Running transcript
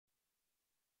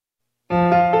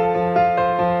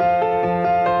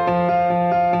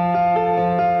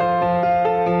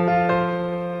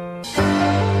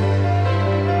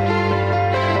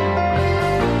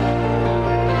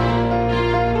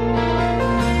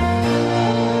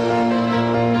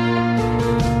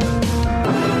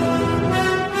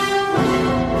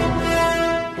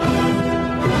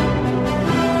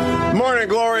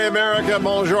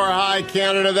Bonjour, hi,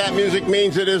 Canada. That music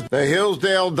means it is the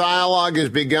Hillsdale Dialogue has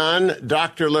begun.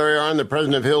 Dr. Larry Arnn, the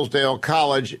president of Hillsdale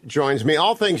College, joins me.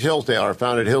 All things Hillsdale are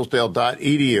found at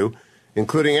hillsdale.edu,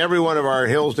 including every one of our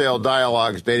Hillsdale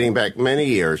Dialogues dating back many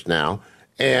years now,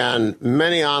 and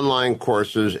many online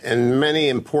courses and many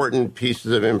important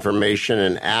pieces of information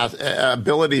and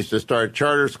abilities to start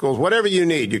charter schools. Whatever you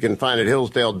need, you can find at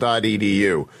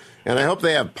hillsdale.edu. And I hope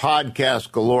they have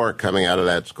podcast galore coming out of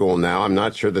that school now. I'm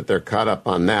not sure that they're caught up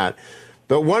on that.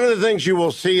 But one of the things you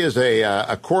will see is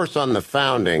a course on the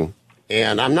founding.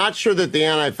 And I'm not sure that the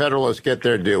Anti-Federalists get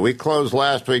their due. We closed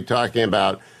last week talking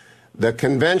about the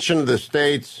Convention of the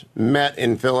States met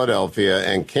in Philadelphia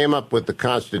and came up with the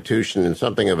Constitution in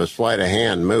something of a sleight of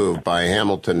hand move by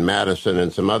Hamilton, Madison,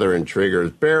 and some other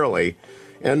intriguers, barely.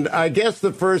 And I guess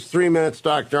the first 3 minutes,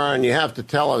 Dr. Arnn, you have to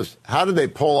tell us, how did they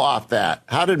pull off that?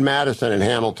 How did Madison and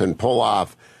Hamilton pull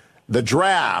off the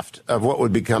draft of what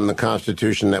would become the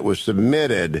Constitution that was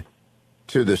submitted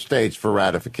to the states for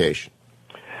ratification?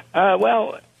 There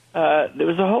was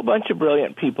a whole bunch of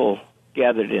brilliant people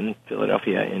gathered in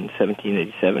Philadelphia in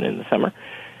 1787 in the summer.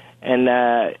 And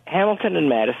Hamilton and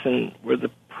Madison were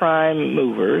the prime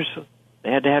movers.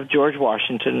 They had to have George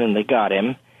Washington, and they got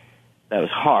him. That was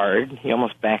hard. He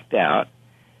almost backed out.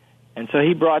 And so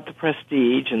he brought the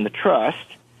prestige and the trust.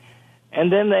 And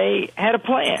then they had a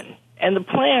plan. And the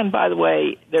plan, by the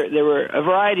way, there were a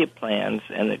variety of plans.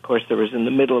 And, of course, there was in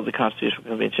the middle of the Constitutional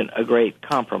Convention a great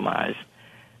compromise.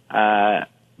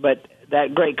 But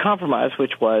that great compromise,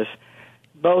 which was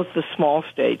both the small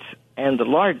states and the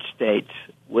large states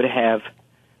would have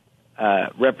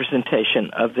representation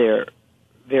of their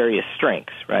various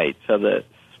strengths, right? So the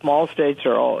small states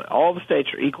are all the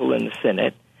states are equal in the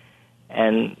Senate,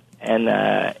 and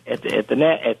then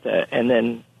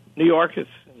New York,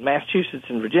 Massachusetts,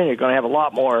 and Virginia are going to have a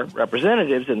lot more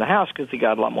representatives in the House because they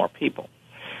got a lot more people,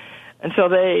 and so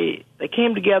they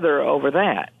came together over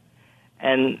that,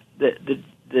 and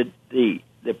the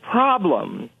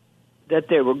problem that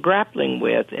they were grappling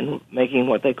with in making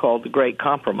what they called the Great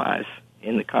Compromise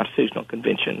in the Constitutional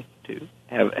Convention to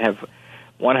have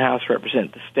one house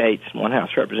represent the states and one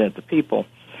house represent the people.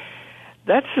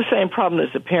 That's the same problem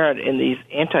that's apparent in these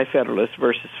Anti-Federalist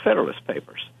versus Federalist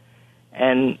papers,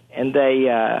 and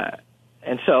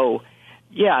so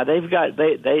they've got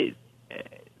they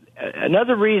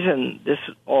another reason this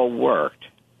all worked,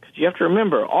 because you have to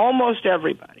remember almost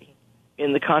everybody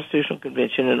in the Constitutional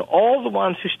Convention and all the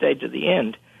ones who stayed to the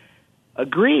end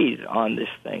agreed on this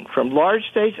thing, from large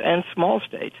states and small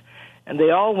states. And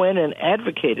they all went and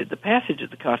advocated the passage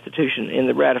of the Constitution in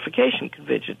the ratification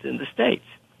conventions in the states.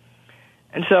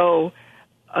 And so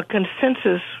a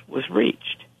consensus was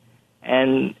reached.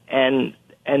 And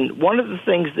one of the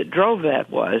things that drove that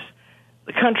was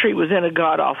the country was in a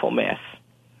god-awful mess.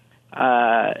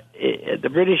 The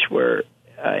British were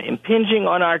impinging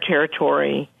on our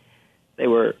territory. They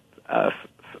were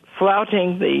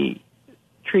flouting the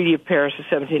Treaty of Paris of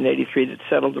 1783 that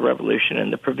settled the revolution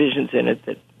and the provisions in it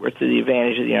that were to the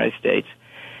advantage of the United States,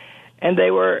 and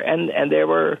there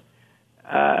were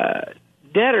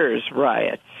debtors'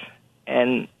 riots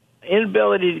and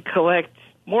inability to collect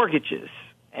mortgages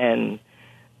and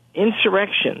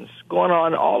insurrections going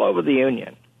on all over the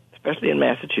Union, especially in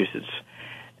Massachusetts,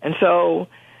 and so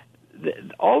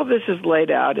all of this is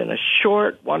laid out in a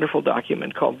short, wonderful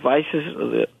document called "Vices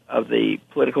of the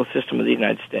Political System of the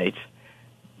United States,"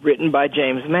 written by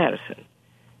James Madison.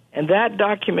 And that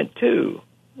document, too,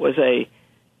 was a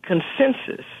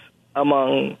consensus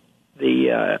among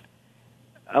the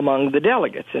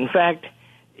delegates. In fact,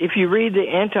 if you read the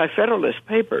Anti-Federalist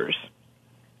papers,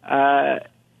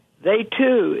 they,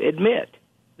 too, admit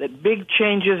that big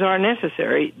changes are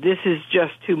necessary. This is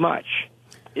just too much.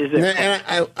 And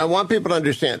I want people to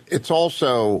understand, it's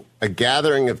also a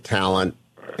gathering of talent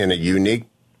in a unique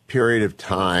period of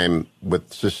time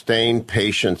with sustained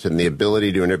patience and the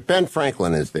ability to. And Ben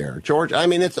Franklin is there, George. I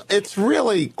mean, it's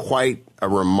really quite a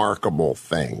remarkable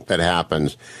thing that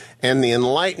happens, and the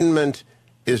Enlightenment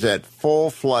is at full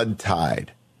flood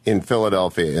tide in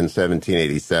Philadelphia in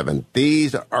 1787.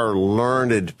 These are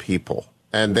learned people,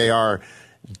 and they are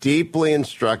deeply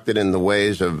instructed in the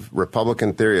ways of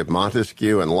Republican theory of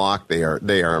Montesquieu and Locke. They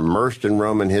are immersed in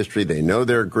Roman history. They know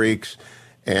their Greeks.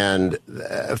 And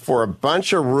for a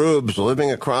bunch of rubes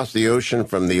living across the ocean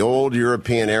from the old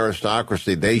European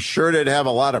aristocracy, they sure did have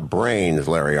a lot of brains,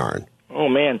 Larry Arnn. Oh,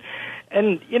 man.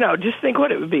 And, just think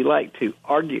what it would be like to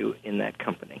argue in that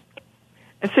company.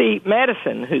 And see,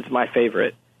 Madison, who's my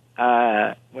favorite,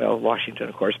 Washington,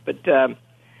 of course, but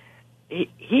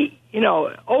he,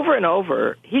 over and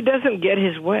over, he doesn't get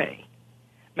his way.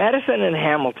 Madison and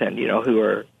Hamilton, who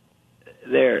are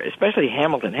there, especially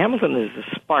Hamilton. Hamilton is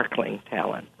a sparkling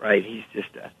talent, right? He's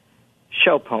just a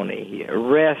show pony. He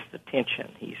arrests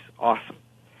attention. He's awesome.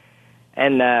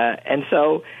 And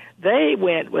so they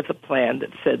went with a plan that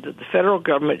said that the federal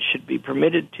government should be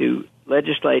permitted to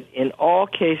legislate in all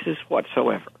cases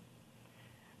whatsoever.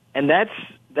 And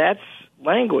that's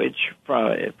language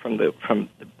from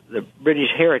the British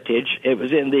heritage. It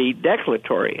was in the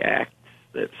Declaratory Act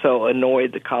that so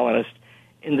annoyed the colonists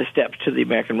in the steps to the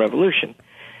American Revolution.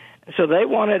 So they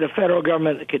wanted a federal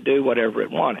government that could do whatever it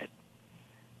wanted.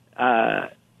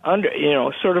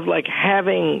 Sort of like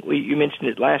having, you mentioned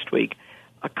it last week,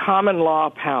 a common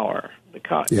law power. The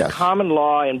common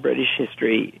law in British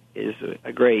history is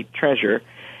a great treasure,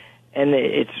 and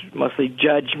it's mostly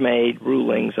judge-made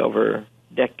rulings over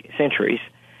centuries.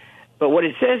 But what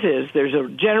it says is there's a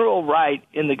general right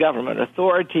in the government,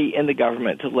 authority in the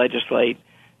government to legislate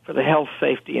for the health,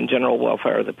 safety, and general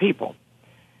welfare of the people.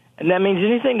 And that means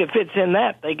anything that fits in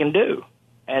that, they can do.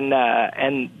 And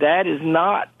that is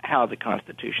not how the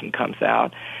Constitution comes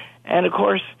out. And, of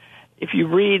course, if you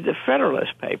read the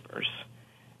Federalist Papers,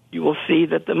 you will see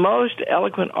that the most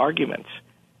eloquent arguments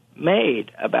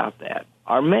made about that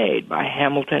are made by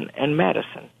Hamilton and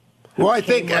Madison. Well, I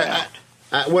think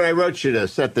when I wrote you to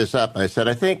set this up, I said,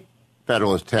 I think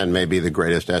Federalist 10 may be the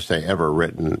greatest essay ever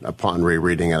written upon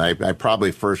rereading it. I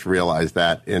probably first realized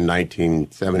that in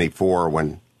 1974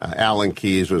 when Alan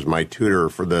Keyes was my tutor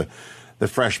for the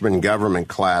freshman government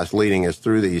class, leading us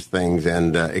through these things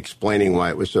and explaining why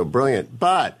it was so brilliant.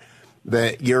 But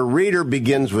your reader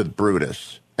begins with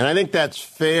Brutus. And I think that's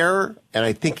fair, and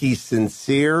I think he's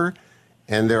sincere.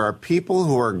 And there are people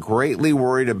who are greatly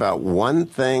worried about one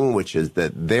thing, which is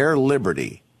that their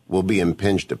liberty will be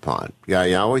impinged upon.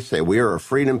 I always say we are a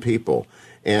freedom people.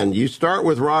 And you start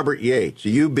with Robert Yates,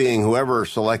 you being whoever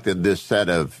selected this set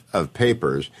of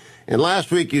papers. And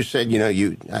last week you said,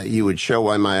 you would show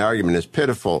why my argument is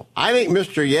pitiful. I think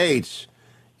Mr. Yates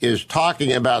is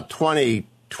talking about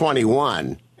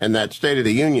 2021 and that State of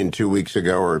the Union 2 weeks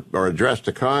ago or address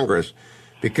to Congress,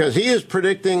 because he is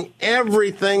predicting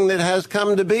everything that has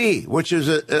come to be, which is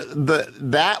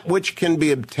that which can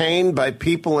be obtained by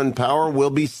people in power will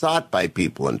be sought by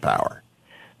people in power.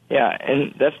 Yeah,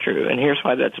 and that's true. And here's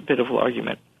why that's a pitiful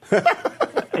argument.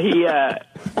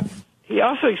 He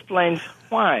also explains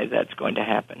why that's going to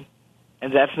happen,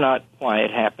 and that's not why it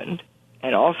happened.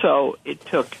 And also, it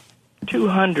took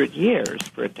 200 years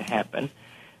for it to happen,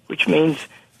 which means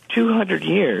 200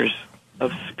 years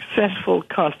of successful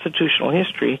constitutional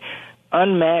history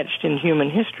unmatched in human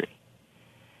history.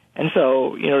 And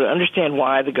so, to understand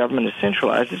why the government is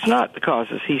centralized, it's not because,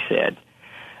 as he said,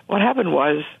 what happened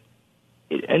was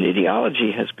an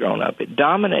ideology has grown up. It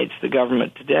dominates the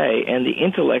government today and the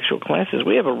intellectual classes.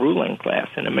 We have a ruling class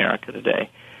in America today,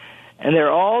 and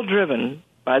they're all driven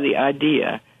by the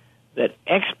idea that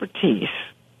expertise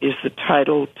is the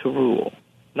title to rule,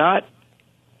 not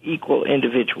equal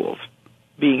individuals.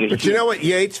 But you know what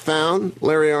Yates found,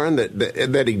 Larry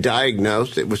Arnn, that he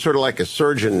diagnosed? It was sort of like a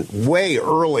surgeon way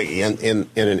early in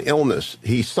an illness.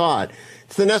 He saw it.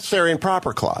 It's the necessary and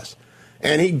proper clause.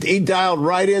 And he dialed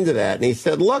right into that. And he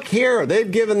said, look here,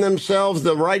 they've given themselves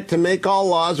the right to make all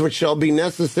laws which shall be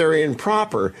necessary and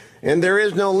proper. And there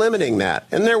is no limiting that.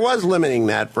 And there was limiting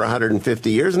that for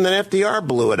 150 years. And then FDR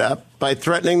blew it up by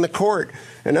threatening the court.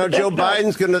 And now Joe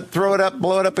Biden's going to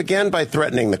blow it up again by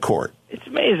threatening the court. It's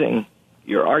amazing,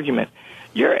 your argument.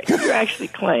 You actually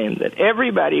claim that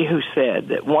everybody who said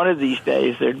that one of these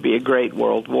days there'd be a great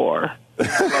world war,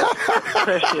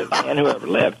 prescient man who ever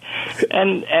lived,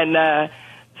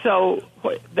 so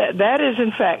that is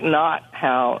in fact not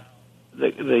how the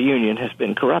Union has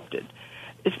been corrupted.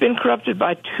 It's been corrupted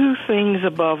by two things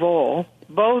above all,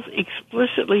 both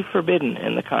explicitly forbidden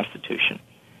in the Constitution.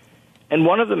 And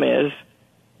one of them is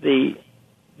the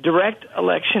direct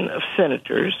election of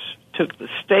senators took the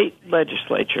state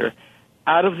legislature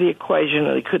out of the equation,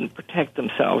 and they couldn't protect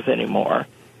themselves anymore.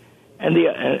 And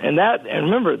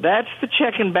remember, that's the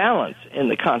check and balance in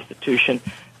the Constitution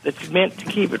that's meant to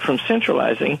keep it from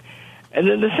centralizing. And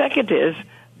then the second is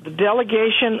the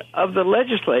delegation of the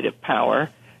legislative power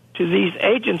to these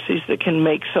agencies that can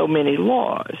make so many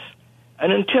laws.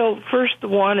 And until first the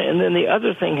one and then the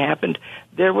other thing happened,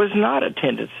 there was not a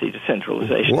tendency to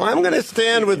centralization. Well, I'm going to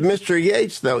stand with Mr.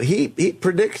 Yates, though. He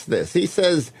predicts this. He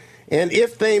says, and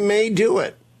if they may do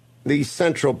it, these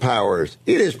central powers,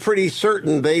 it is pretty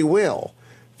certain they will.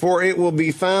 For it will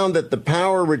be found that the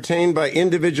power retained by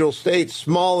individual states,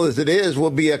 small as it is,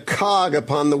 will be a cog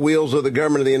upon the wheels of the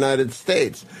government of the United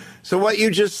States. So what you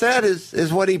just said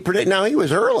is what he predicted. Now, he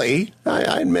was early.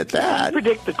 I admit that. He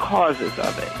predict the causes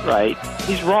of it, right?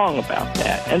 He's wrong about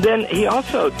that. And then he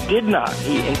also did not,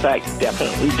 he in fact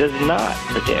definitely does not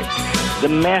predict the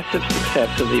massive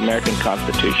success of the American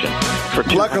Constitution for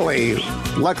 200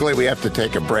 years. Luckily, we have to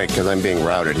take a break because I'm being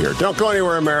routed here. Don't go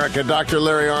anywhere, America. Dr.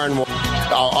 Larry Arnn will...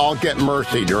 I'll get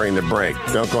mercy during the break.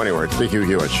 Don't go anywhere. It's the Hugh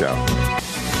Hewitt Show.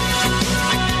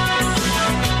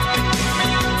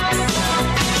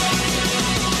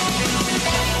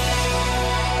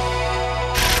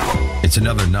 It's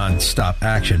another non-stop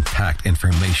action-packed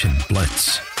information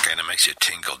blitz. Kind of makes you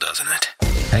tingle, doesn't it?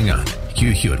 Hang on.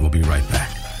 Hugh Hewitt will be right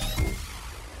back.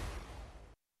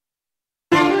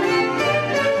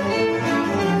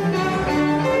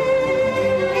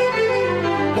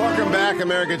 Welcome back,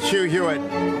 America. It's Hugh Hewitt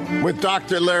with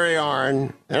Dr. Larry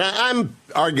Arnn. And I'm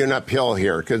arguing uphill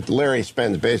here because Larry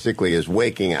spends basically his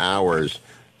waking hours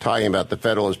talking about the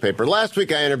Federalist paper. Last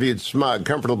week I interviewed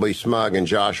Comfortably Smug, and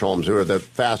Josh Holmes, who are the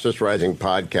fastest rising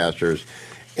podcasters.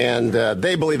 And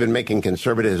they believe in making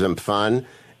conservatism fun.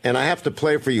 And I have to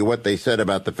play for you what they said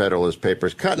about the Federalist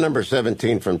Papers. Cut number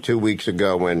 17 from 2 weeks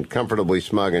ago when Comfortably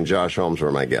Smug and Josh Holmes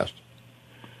were my guests.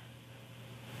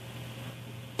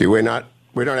 Do we not?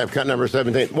 We don't have cut number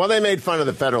 17. Well, they made fun of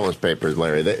the Federalist Papers,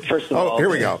 Larry. First of all, here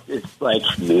we go. It's like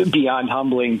beyond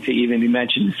humbling to even be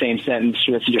mentioned in the same sentence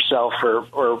with yourself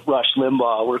or Rush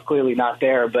Limbaugh. We're clearly not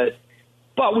there, but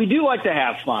we do like to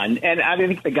have fun. And I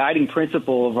think the guiding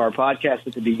principle of our podcast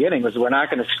at the beginning was we're not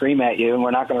going to scream at you and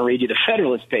we're not going to read you the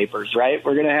Federalist Papers, right?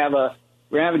 We're going to have a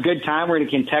good time. We're going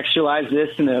to contextualize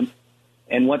this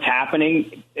and what's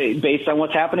happening based on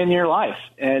what's happening in your life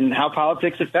and how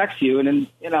politics affects you. And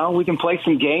then, we can play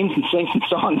some games and sing some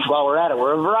songs while we're at it.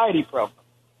 We're a variety program.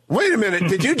 Wait a minute.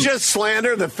 Did you just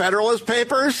slander the Federalist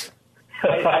Papers?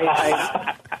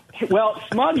 Well,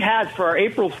 Smug had, for our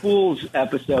April Fool's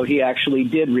episode, he actually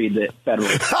did read the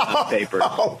Federalist Papers.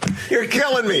 Oh, you're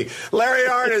killing me. Larry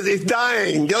Arnn he's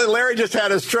dying. Larry just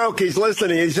had a stroke. He's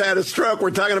listening. He's had a stroke.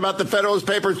 We're talking about the Federalist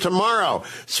Papers tomorrow.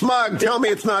 Smug, tell me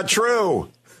it's not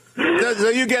true. So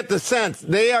you get the sense.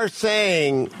 They are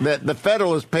saying that the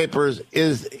Federalist Papers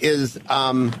is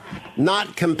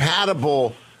not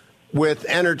compatible with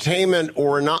entertainment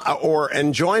or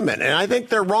enjoyment, and I think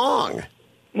they're wrong.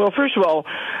 Well, first of all,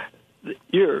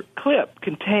 your clip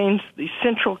contains the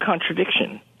central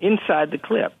contradiction inside the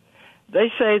clip.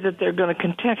 They say that they're going to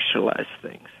contextualize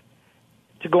things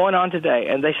to going on today,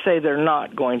 and they say they're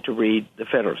not going to read the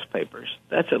Federalist Papers.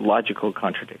 That's a logical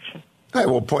contradiction. I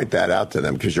will point that out to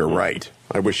them because you're right.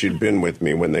 I wish you'd been with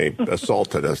me when they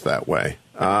assaulted us that way.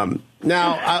 Now,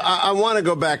 I want to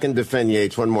go back and defend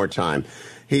Yates one more time.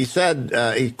 He said,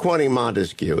 he's quoting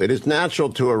Montesquieu, "It is natural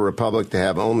to a republic to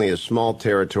have only a small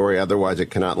territory, otherwise it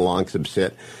cannot long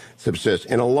subsist.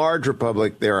 In a large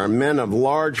republic, there are men of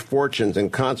large fortunes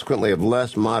and consequently of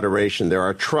less moderation. There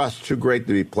are trusts too great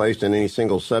to be placed in any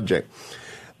single subject."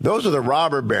 Those are the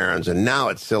robber barons, and now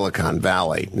it's Silicon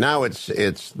Valley. Now it's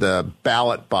the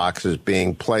ballot boxes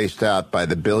being placed out by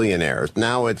the billionaires.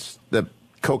 Now it's the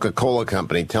Coca-Cola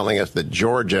company telling us that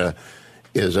Georgia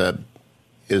is a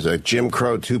Jim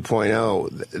Crow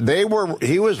 2.0.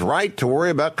 He was right to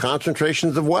worry about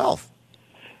concentrations of wealth.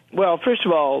 Well, first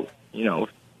of all,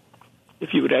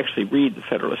 if you would actually read the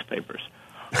Federalist Papers,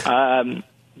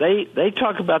 they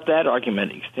talk about that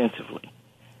argument extensively.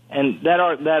 And that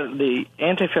the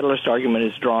Anti-Federalist argument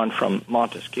is drawn from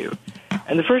Montesquieu.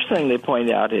 And the first thing they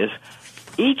point out is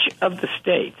each of the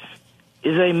states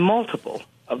is a multiple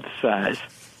of the size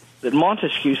that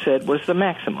Montesquieu said was the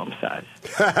maximum size.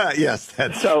 Yes,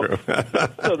 that's true.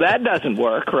 So that doesn't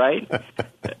work, right?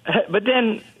 But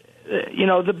then,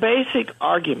 the basic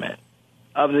argument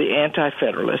of the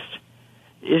Anti-Federalist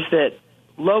is that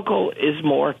local is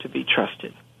more to be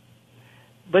trusted.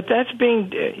 But that's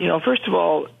being, first of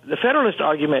all, the Federalist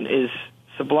argument is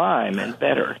sublime and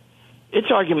better. Its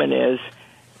argument is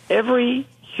every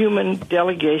human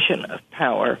delegation of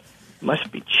power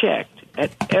must be checked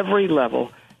at every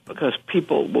level because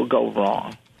people will go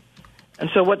wrong. And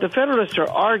so what the Federalists are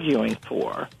arguing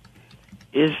for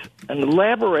is an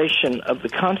elaboration of the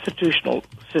constitutional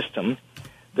system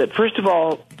that, first of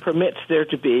all, permits there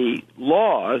to be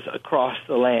laws across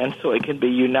the land so it can be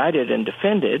united and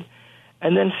defended.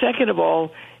 And then, second of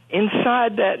all,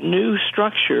 inside that new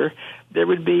structure, there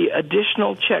would be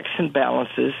additional checks and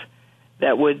balances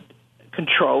that would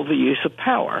control the use of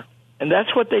power. And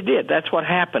that's what they did. That's what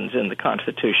happens in the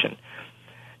Constitution.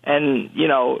 And, you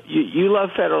know, you love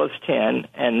Federalist 10,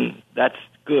 and that's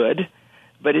good,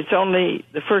 but it's only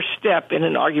the first step in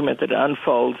an argument that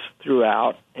unfolds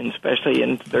throughout, and especially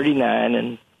in 39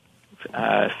 and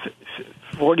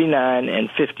 49 and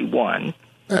 51.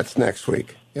 That's next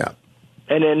week, yeah.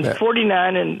 And then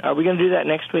 49, and are we going to do that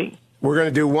next week? We're going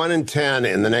to do 1 and 10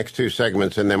 in the next two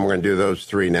segments, and then we're going to do those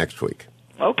three next week.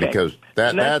 Okay. Because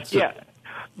that's yeah.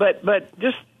 But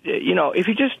just, you know, if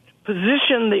you just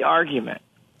position the argument,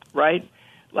 right?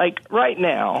 Like right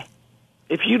now,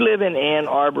 if you live in Ann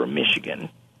Arbor, Michigan,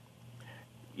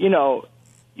 you know,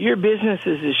 your business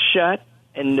is shut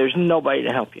and there's nobody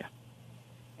to help you.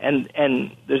 And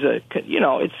there's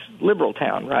it's liberal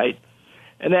town, right?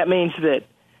 And that means that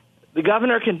the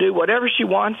governor can do whatever she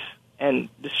wants and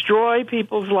destroy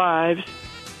people's lives.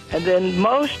 And then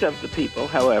most of the people,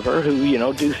 however, who, you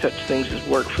know, do such things as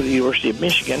work for the University of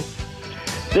Michigan,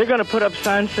 they're going to put up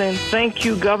signs saying, "Thank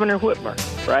you, Governor Whitmer,"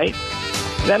 right?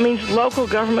 That means local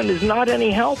government is not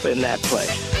any help in that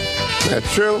place.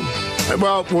 That's true.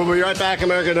 Well, we'll be right back,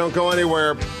 America. Don't go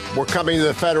anywhere. We're coming to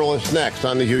the Federalists next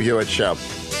on the Hugh Hewitt Show.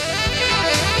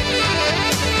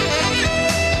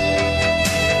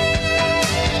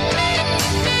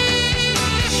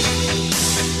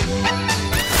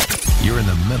 You're in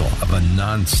the middle of a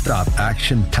non-stop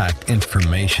action-packed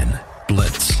information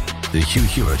blitz. The Hugh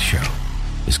Hewitt Show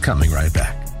is coming right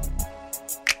back.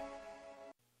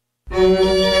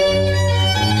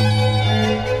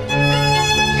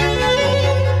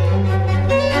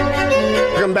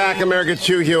 Welcome back, America. It's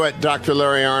Hugh Hewitt. Dr.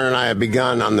 Larry Arnn and I have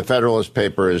begun on the Federalist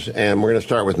Papers, and we're going to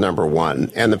start with number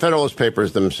 1. And the Federalist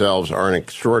Papers themselves are an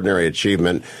extraordinary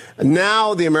achievement.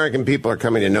 Now the American people are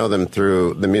coming to know them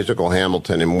through the musical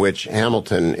Hamilton, in which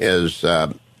Hamilton is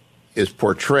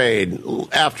portrayed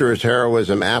after his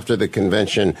heroism, after the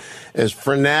convention, as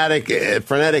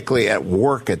frenetically at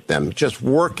work at them, just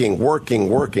working, writing.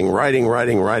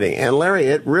 And Larry,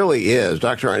 it really is,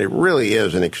 Dr. Arnn, it really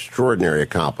is an extraordinary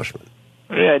accomplishment.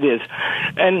 Yeah, it is.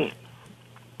 And,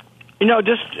 you know,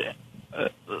 just,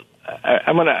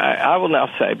 I will now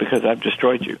say, because I've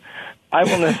destroyed you, I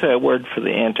will now say a word for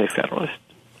the Antifederalists,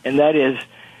 and that is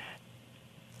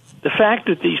the fact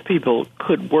that these people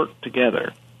could work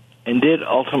together and did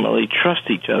ultimately trust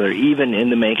each other, even in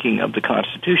the making of the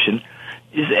Constitution,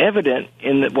 is evident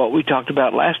in what we talked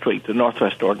about last week, the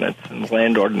Northwest Ordinance and the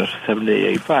Land Ordinance of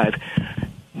 7885.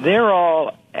 They're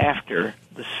all after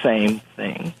the same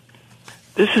thing.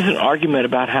 This is an argument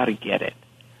about how to get it.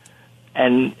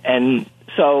 And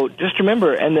so just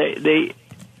remember, and the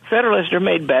Federalists are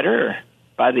made better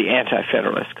by the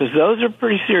Anti-Federalists, because those are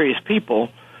pretty serious people,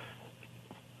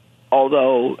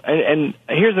 although, and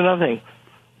here's another thing,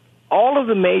 all of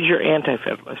the major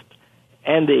Anti-Federalists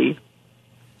and the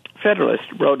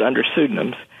Federalists wrote under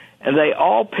pseudonyms, and they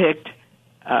all picked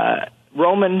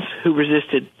Romans who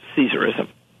resisted Caesarism.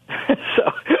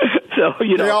 So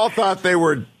you know, they all thought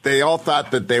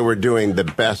that they were doing the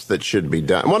best that should be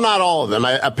done. Well, not all of them.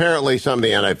 Apparently, some of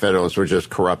the Anti-Federalists were just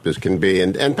corrupt as can be.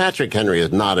 And Patrick Henry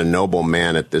is not a noble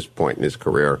man at this point in his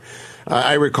career.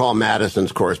 I recall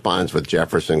Madison's correspondence with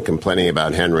Jefferson complaining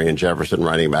about Henry, and Jefferson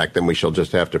writing back, "Then we shall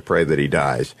just have to pray that he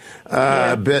dies."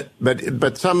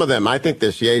 But some of them, I think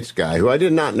this Yates guy, who I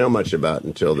did not know much about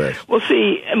until this. Well,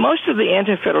 see, most of the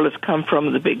Anti-Federalists come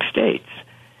from the big states,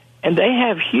 and they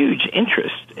have huge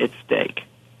interest at stake.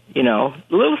 You know,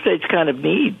 the little states kind of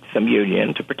need some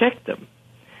union to protect them.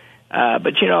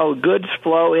 But, you know, goods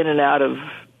flow in and out of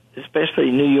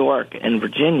especially New York and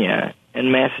Virginia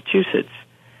and Massachusetts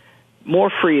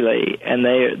more freely, and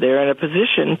they're in a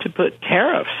position to put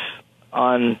tariffs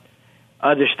on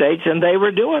other states, and they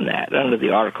were doing that under the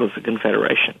Articles of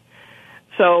Confederation.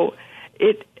 So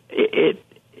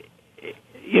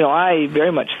you know, I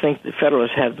very much think the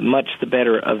Federalists have much the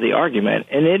better of the argument,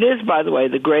 and it is, by the way,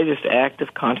 the greatest act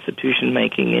of constitution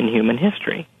making in human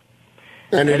history.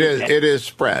 And it is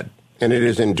spread, and it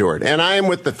is endured. And I am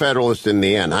with the Federalists in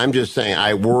the end. I'm just saying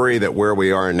I worry that where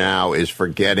we are now is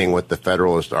forgetting what the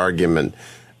Federalist argument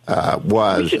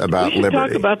was about liberty. We should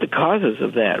talk about the causes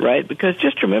of that, right? Because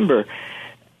just remember,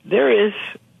 there is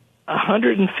a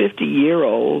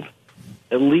 150-year-old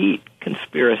elite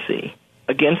conspiracy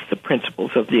against the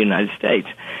principles of the United States.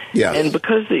 Yes. And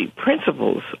because the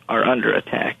principles are under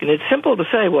attack, and it's simple to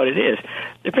say what it is,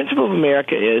 the principle of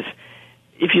America is,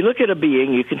 if you look at a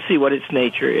being, you can see what its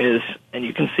nature is, and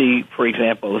you can see, for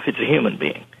example, if it's a human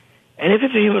being. And if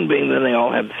it's a human being, then they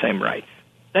all have the same rights.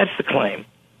 That's the claim,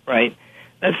 right?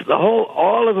 That's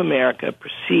all of America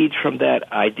proceeds from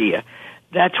that idea.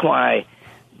 That's why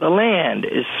the land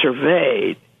is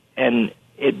surveyed and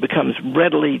it becomes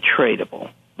readily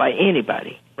tradable by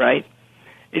anybody, right?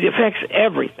 It affects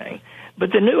everything.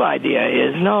 But the new idea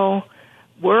is, no,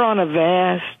 we're on a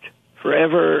vast,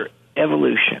 forever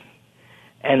evolution.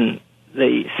 And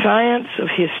the science of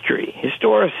history,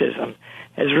 historicism,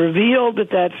 has revealed that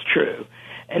that's true.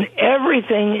 And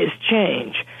everything is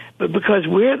change. But because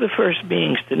we're the first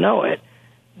beings to know it,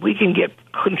 we can get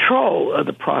control of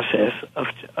the process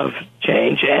of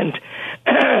change. And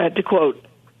to quote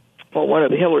what one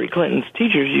of Hillary Clinton's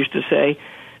teachers used to say,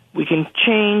 we can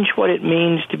change what it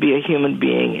means to be a human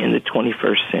being in the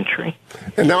 21st century.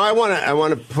 And now I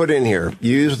want to put in here,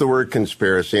 use the word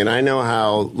conspiracy, and I know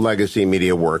how legacy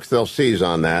media works. They'll seize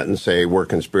on that and say we're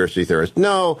conspiracy theorists.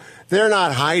 No, they're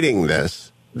not hiding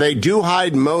this. They do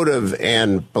hide motive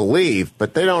and belief,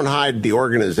 but they don't hide the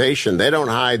organization. They don't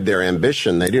hide their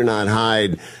ambition. They do not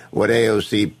hide what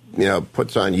AOC,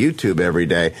 puts on YouTube every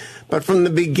day. But from the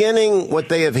beginning, what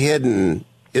they have hidden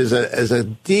is a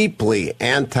deeply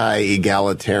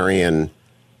anti-egalitarian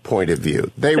point of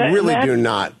view. They really do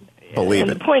not believe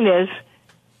it. The point is,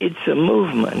 it's a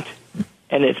movement,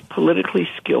 and it's politically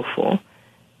skillful,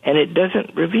 and it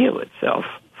doesn't reveal itself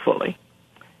fully.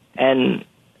 And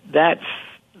that's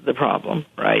the problem,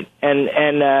 right?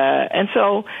 And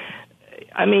so,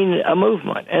 I mean, a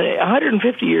movement. And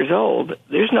 150 years old,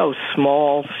 there's no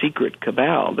small secret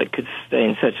cabal that could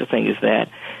sustain such a thing as that.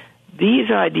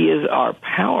 These ideas are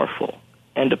powerful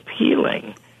and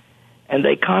appealing, and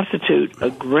they constitute a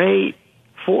great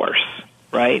force,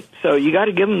 right? So you got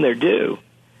to give them their due.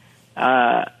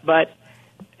 But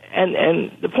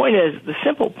the point is, the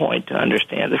simple point to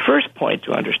understand, the first point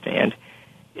to understand,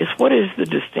 is what is the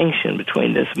distinction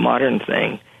between this modern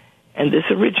thing and this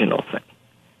original thing?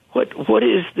 What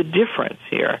is the difference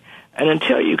here? And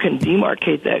until you can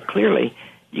demarcate that clearly,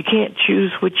 you can't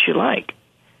choose which you like.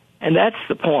 And that's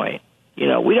the point.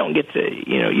 We don't get to,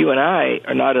 you and I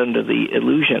are not under the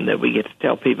illusion that we get to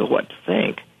tell people what to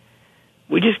think.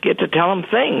 We just get to tell them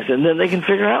things, and then they can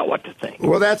figure out what to think.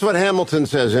 Well, that's what Hamilton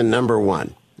says in number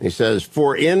 1. He says,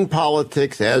 for in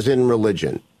politics as in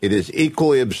religion, it is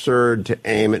equally absurd to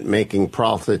aim at making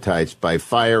proselytes by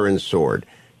fire and sword.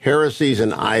 Heresies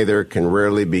in either can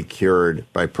rarely be cured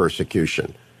by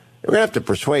persecution. We're going to have to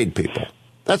persuade people.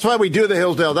 That's why we do the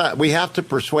Hillsdale Dialogue. We have to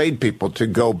persuade people to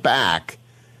go back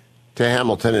to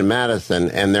Hamilton and Madison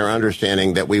and their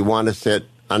understanding that we want to sit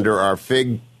under our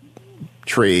fig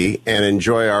tree and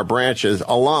enjoy our branches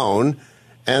alone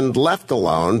and left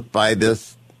alone by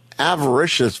this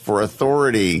avaricious for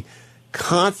authority,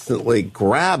 constantly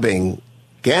grabbing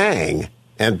gang.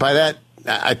 And by that,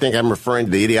 I think I'm referring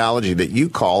to the ideology that you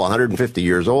call 150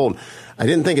 years old. I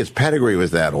didn't think its pedigree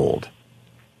was that old.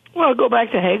 Well, go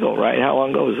back to Hegel, right? How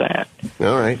long ago was that?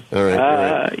 All right.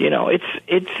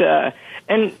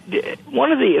 And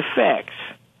one of the effects,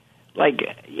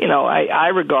 I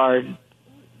regard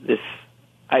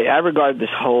this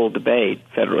whole debate,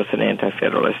 Federalists and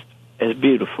Anti-Federalists, as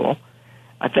beautiful.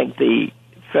 I think the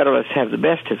Federalists have the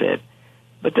best of it,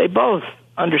 but they both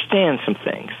understand some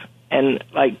things. And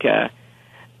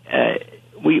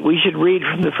we should read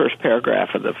from the first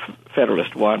paragraph of the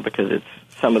Federalist One because it's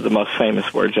some of the most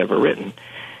famous words ever written.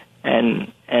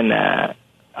 And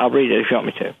I'll read it if you want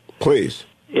me to. Please.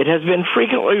 It has been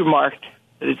frequently remarked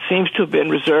that it seems to have been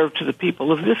reserved to the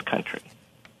people of this country,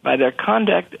 by their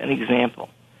conduct and example,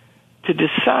 to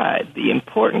decide the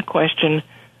important question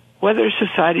whether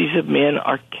societies of men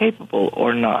are capable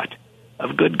or not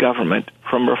of good government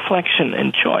from reflection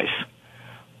and choice,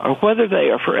 or whether they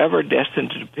are forever destined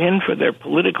to depend for their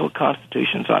political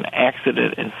constitutions on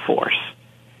accident and force.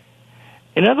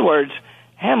 In other words,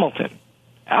 Hamilton,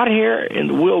 out here in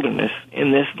the wilderness,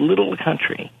 in this little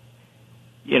country,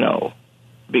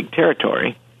 big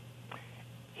territory,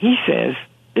 he says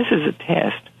this is a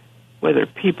test whether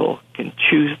people can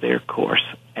choose their course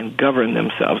and govern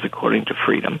themselves according to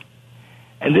freedom.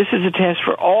 And this is a test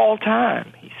for all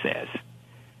time, he says.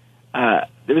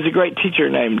 There was a great teacher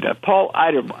named Paul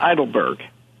Eidelberg,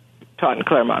 taught in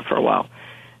Claremont for a while,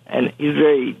 and he's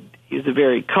a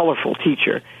very colorful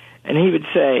teacher. And he would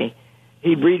say,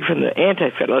 he'd read from the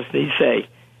Anti-Federalists, and he'd say,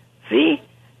 see,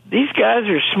 these guys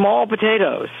are small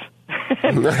potatoes.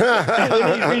 And then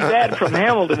he'd read that from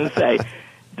Hamilton and say,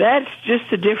 that's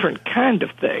just a different kind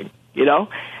of thing,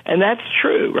 And that's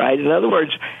true, right? In other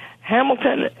words,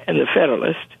 Hamilton and the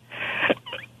Federalists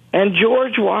and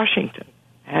George Washington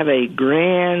have a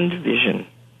grand vision,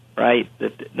 right?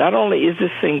 That not only is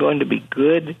this thing going to be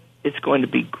good, it's going to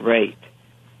be great.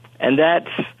 And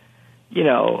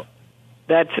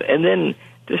and then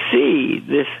to see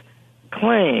this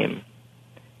claim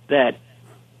that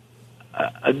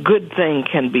a good thing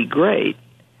can be great,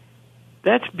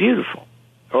 that's beautiful.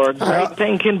 Or a great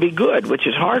thing can be good, which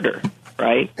is harder,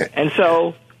 right? And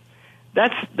so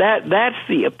that's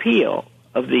the appeal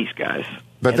of these guys.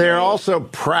 But they're also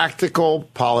practical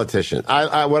politicians.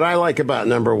 What I like about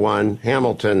number one,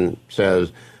 Hamilton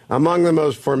says, among the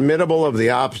most formidable of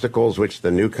the obstacles which the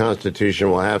new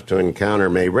Constitution will have to encounter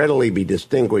may readily be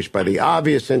distinguished by the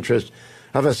obvious interest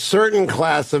of a certain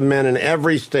class of men in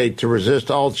every state to resist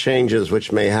all changes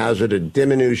which may hazard a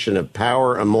diminution of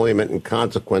power, emolument, and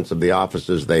consequence of the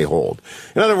offices they hold.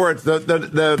 In other words,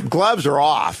 the gloves are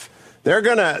off. They're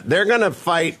gonna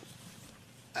fight.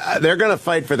 They're going to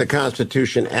fight for the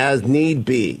Constitution as need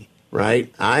be,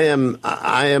 right? I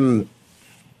am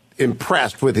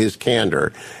impressed with his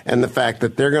candor and the fact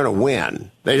that they're going to win.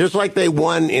 Just like they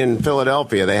won in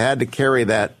Philadelphia, they had to carry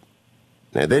that.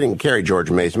 They didn't carry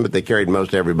George Mason, but they carried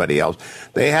most everybody else.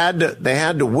 They had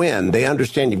to win. They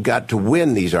understand you've got to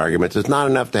win these arguments. It's not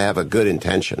enough to have a good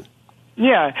intention.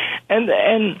 Yeah,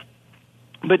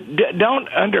 but don't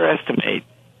underestimate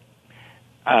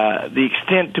the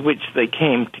extent to which they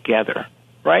came together,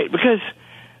 right? Because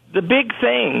the big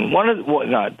thing,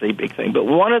 not the big thing, but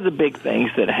one of the big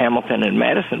things that Hamilton and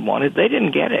Madison wanted, they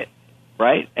didn't get it,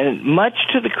 right? And much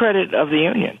to the credit of the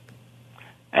Union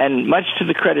and much to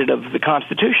the credit of the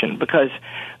Constitution, because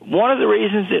one of the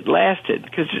reasons it lasted,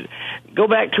 because go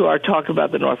back to our talk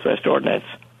about the Northwest Ordinance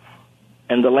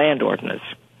and the Land Ordinance,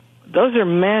 those are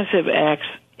massive acts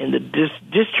in the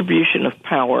distribution of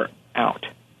power out,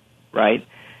 right?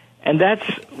 And that's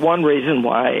one reason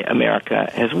why America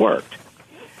has worked.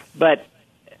 But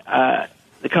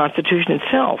the Constitution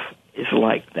itself is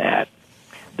like that.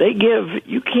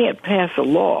 You can't pass a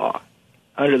law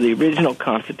under the original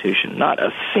Constitution, not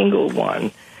a single one,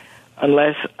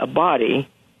 unless a body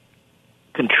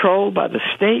controlled by the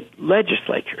state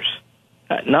legislatures,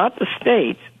 not the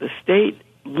states, the state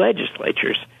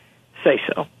legislatures say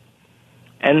so.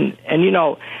 And you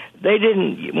know, they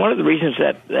didn't. One of the reasons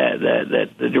that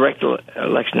the direct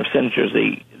election of senators,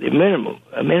 the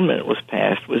amendment was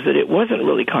passed, was that it wasn't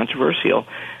really controversial.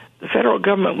 The federal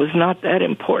government was not that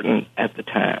important at the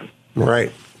time.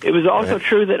 Right. It was also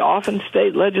true that often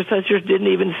state legislatures didn't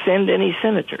even send any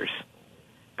senators,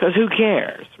 because who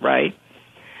cares, right?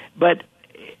 But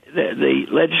the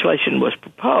legislation was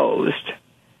proposed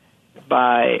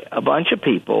by a bunch of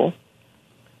people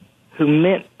who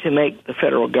meant to make the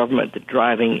federal government the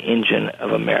driving engine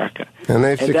of America. And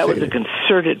that was a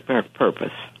concerted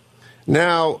purpose.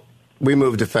 Now we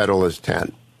move to Federalist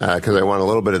 10, because I want a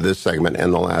little bit of this segment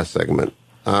and the last segment.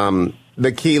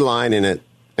 The key line in it,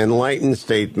 enlightened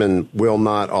statesmen will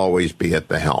not always be at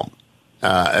the helm,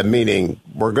 meaning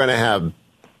we're going to have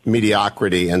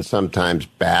mediocrity and sometimes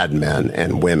bad men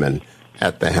and women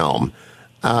at the helm.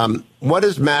 What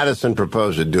does Madison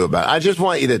propose to do about it? I just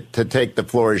want you to take the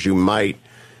floor as you might.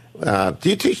 Do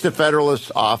you teach the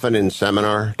Federalists often in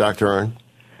seminar, Dr. Arnn?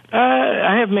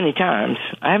 I have many times.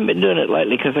 I haven't been doing it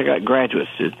lately because I got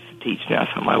graduates to teach now,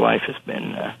 so my life has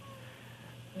been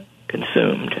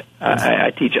consumed.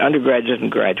 I teach undergraduates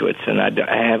and graduates, and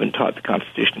I haven't taught the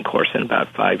Constitution course in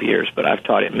about 5 years, but I've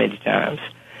taught it many times.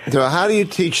 So how do you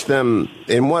teach them?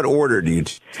 In what order do you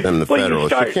teach them the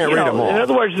Federalists? You can't read them all. In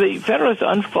other words, the Federalist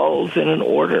unfolds in an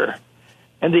order,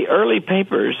 and the early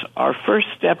papers are first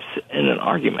steps in an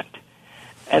argument.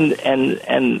 And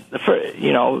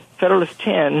Federalist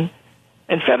 10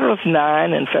 and Federalist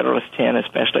 9 and Federalist 10,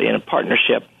 especially in a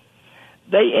partnership,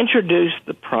 they introduce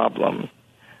the problem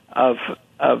of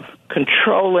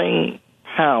controlling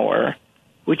power,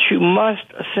 which you must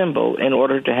assemble in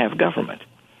order to have government.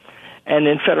 And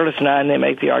in Federalist 9, they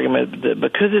make the argument that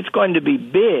because it's going to be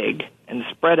big and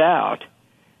spread out,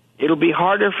 it'll be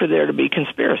harder for there to be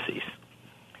conspiracies,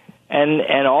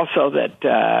 and also that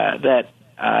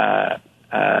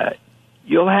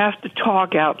you'll have to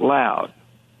talk out loud.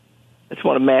 That's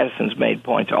one of Madison's main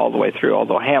points all the way through,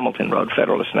 although Hamilton wrote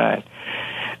Federalist 9.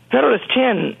 Federalist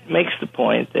 10 makes the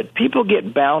point that people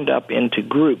get bound up into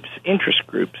groups, interest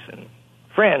groups, and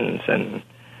friends, and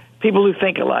people who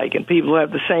think alike, and people who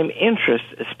have the same interests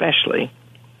especially,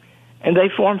 and they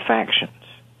form factions.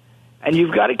 And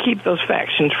you've got to keep those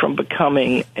factions from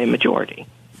becoming a majority.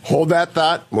 Hold that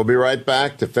thought. We'll be right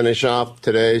back to finish off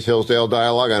today's Hillsdale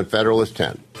Dialogue on Federalist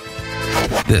 10.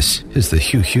 This is the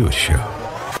Hugh Hewitt Show.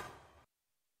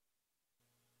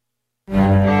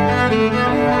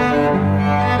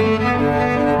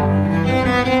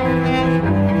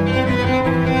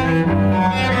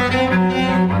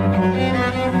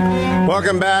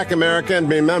 Welcome back, America, and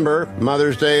remember,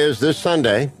 Mother's Day is this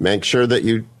Sunday. Make sure that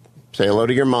you say hello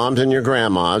to your moms and your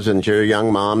grandmas and to your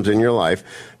young moms in your life.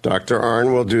 Dr.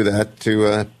 Arnn will do that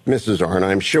to Mrs. Arnn,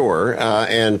 I'm sure,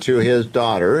 and to his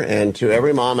daughter, and to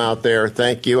every mom out there.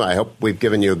 Thank you. I hope we've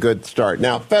given you a good start.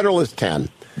 Now, Federalist 10.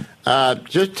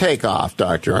 Just take off,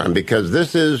 Dr. Arnn, because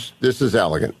this is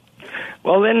elegant.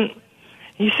 Well, then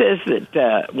he says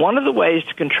that one of the ways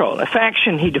to control a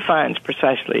faction he defines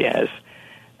precisely as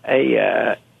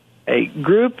a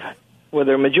group,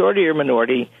 whether majority or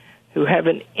minority, who have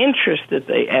an interest that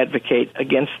they advocate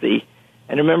against the,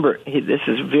 and remember, this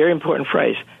is a very important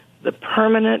phrase, the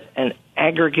permanent and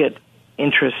aggregate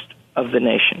interest of the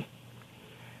nation.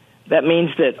 That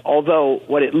means that although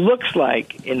what it looks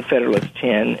like in Federalist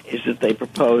 10 is that they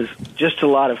propose just a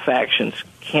lot of factions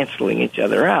canceling each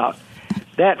other out,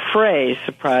 that phrase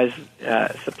supplies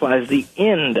the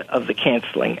end of the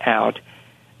canceling out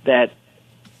that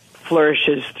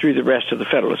flourishes through the rest of the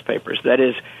Federalist Papers. That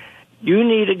is, you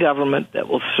need a government that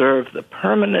will serve the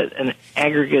permanent and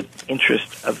aggregate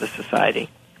interest of the society.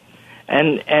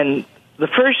 And the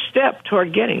first step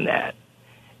toward getting that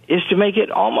is to make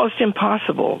it almost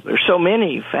impossible. There's so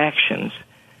many factions,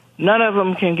 none of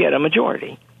them can get a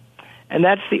majority. And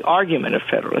that's the argument of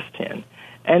Federalist 10.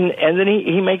 And then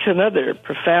he makes another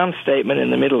profound statement in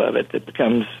the middle of it that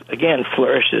becomes, again,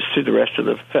 flourishes through the rest of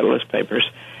the Federalist Papers.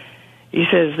 He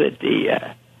says that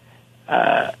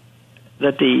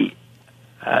the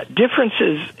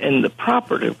differences in the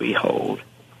property we hold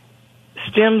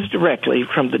stems directly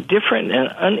from the different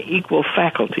and unequal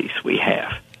faculties we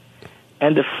have.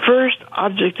 And the first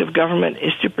object of government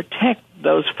is to protect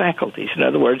those faculties. In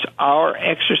other words, our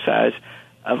exercise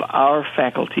of our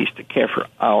faculties to care for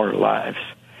our lives.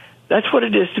 That's what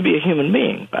it is to be a human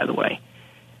being, by the way.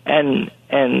 And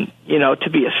to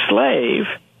be a slave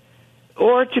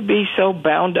or to be so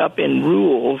bound up in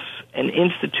rules and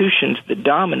institutions that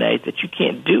dominate that you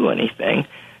can't do anything,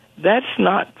 that's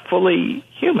not fully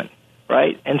human,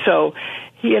 right? And so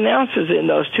he announces in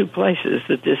those two places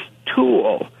that this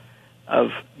tool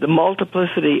of the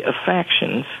multiplicity of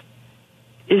factions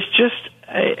is just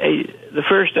the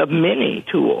first of many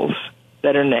tools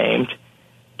that are named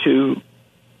to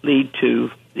lead to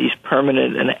these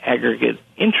permanent and aggregate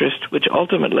interests, which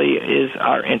ultimately is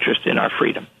our interest in our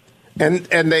freedom. And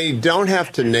they don't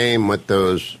have to name what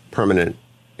those permanent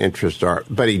interests are,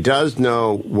 but he does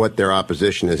know what their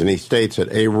opposition is, and he states it: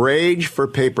 a rage for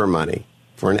paper money,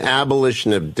 for an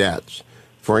abolition of debts,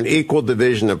 for an equal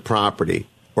division of property,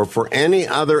 or for any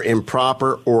other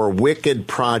improper or wicked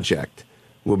project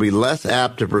will be less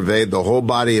apt to pervade the whole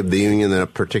body of the Union than a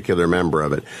particular member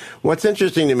of it. What's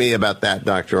interesting to me about that,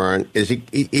 Dr. Arnn, is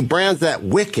he brands that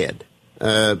wicked. He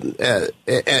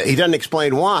doesn't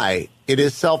explain why. It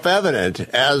is self-evident,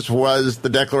 as was the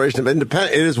Declaration of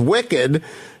Independence. It is wicked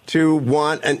to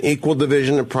want an equal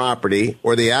division of property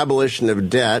or the abolition of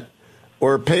debt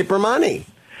or paper money.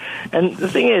 And the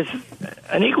thing is,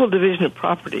 an equal division of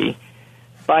property,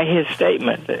 by his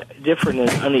statement, different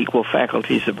and unequal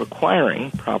faculties of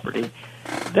acquiring property,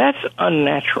 that's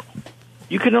unnatural.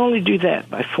 You can only do that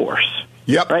by force.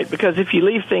 Yep. Right? Because if you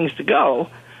leave things to go,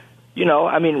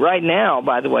 right now,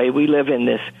 by the way, we live in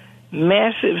this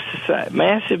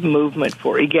massive movement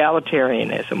for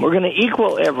egalitarianism. We're going to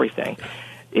equal everything.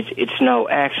 It's no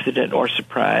accident or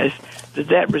surprise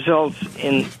that results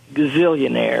in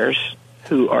gazillionaires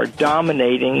who are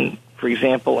dominating, for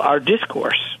example, our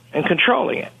discourse and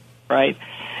controlling it, right?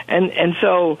 And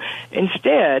so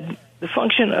instead, the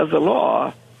function of the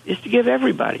law is to give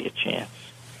everybody a chance.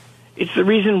 It's the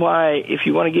reason why, if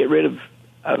you want to get rid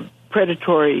of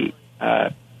predatory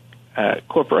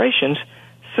corporations,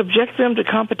 subject them to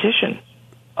competition.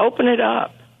 Open it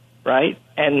up, right?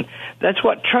 And that's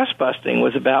what trust busting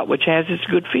was about, which has its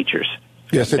good features.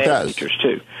 Yes, it does. Features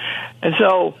too. And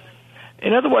so,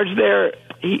 in other words,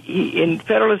 he in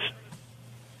Federalist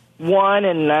 1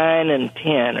 and 9 and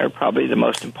 10 are probably the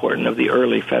most important of the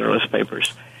early Federalist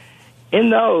Papers.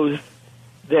 In those,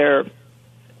 the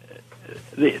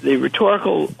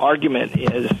rhetorical argument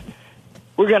is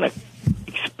we're going to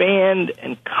expand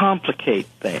and complicate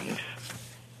things,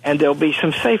 and there'll be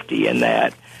some safety in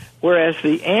that, whereas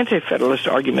the anti-federalist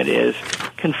argument is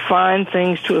confine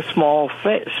things to a small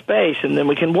space, and then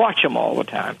we can watch them all the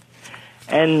time.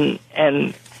 And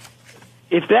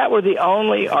if that were the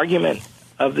only argument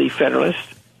of the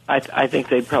Federalists, I think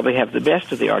they'd probably have the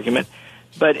best of the argument,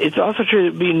 but it's also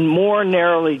true to be more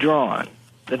narrowly drawn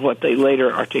than what they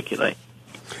later articulate.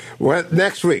 Well,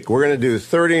 next week, we're going to do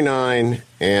 39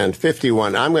 and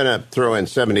 51. I'm going to throw in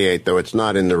 78, though it's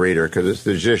not in the reader because it's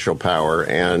the judicial power,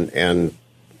 and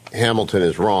Hamilton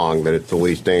is wrong that it's the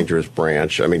least dangerous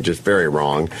branch. I mean, just very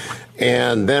wrong.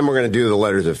 And then we're going to do the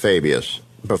letters of Fabius,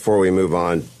 before we move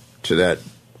on to that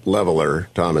leveler,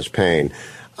 Thomas Paine.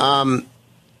 1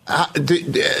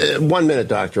 minute,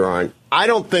 Dr. Arndt. I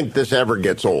don't think this ever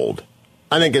gets old.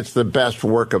 I think it's the best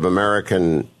work of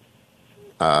American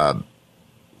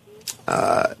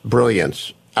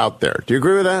brilliance out there. Do you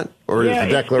agree with that? Or is the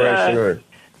Declaration?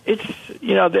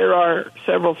 There are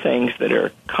several things that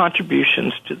are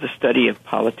contributions to the study of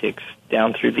politics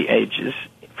down through the ages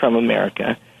from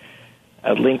America.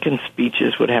 Lincoln's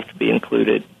speeches would have to be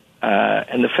included,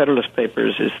 and the Federalist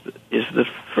Papers is the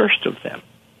first of them.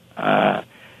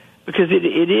 Because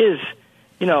it is,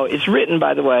 it's written,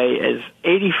 by the way, as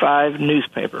 85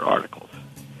 newspaper articles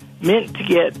meant to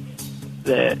get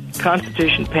the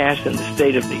Constitution passed in the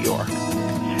state of New York.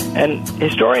 And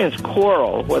historians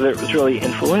quarrel whether it was really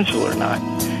influential or not.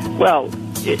 Well,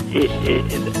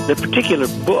 the particular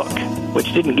book,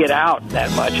 which didn't get out that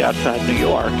much outside New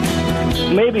York,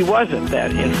 maybe wasn't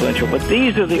that influential. But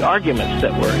these are the arguments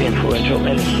that were influential,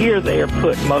 and here they are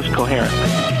put most coherently.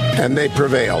 And they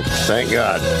prevailed. Thank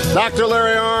God. Dr.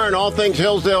 Larry Arnn, all things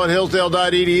Hillsdale at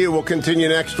hillsdale.edu. We'll continue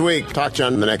next week. Talk to you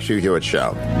on the next Hugh Hewitt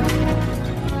Show.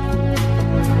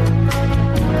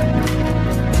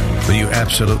 When you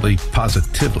absolutely,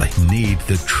 positively need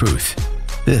the truth,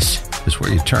 this is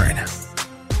where you turn.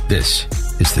 This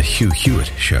is the Hugh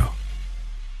Hewitt Show.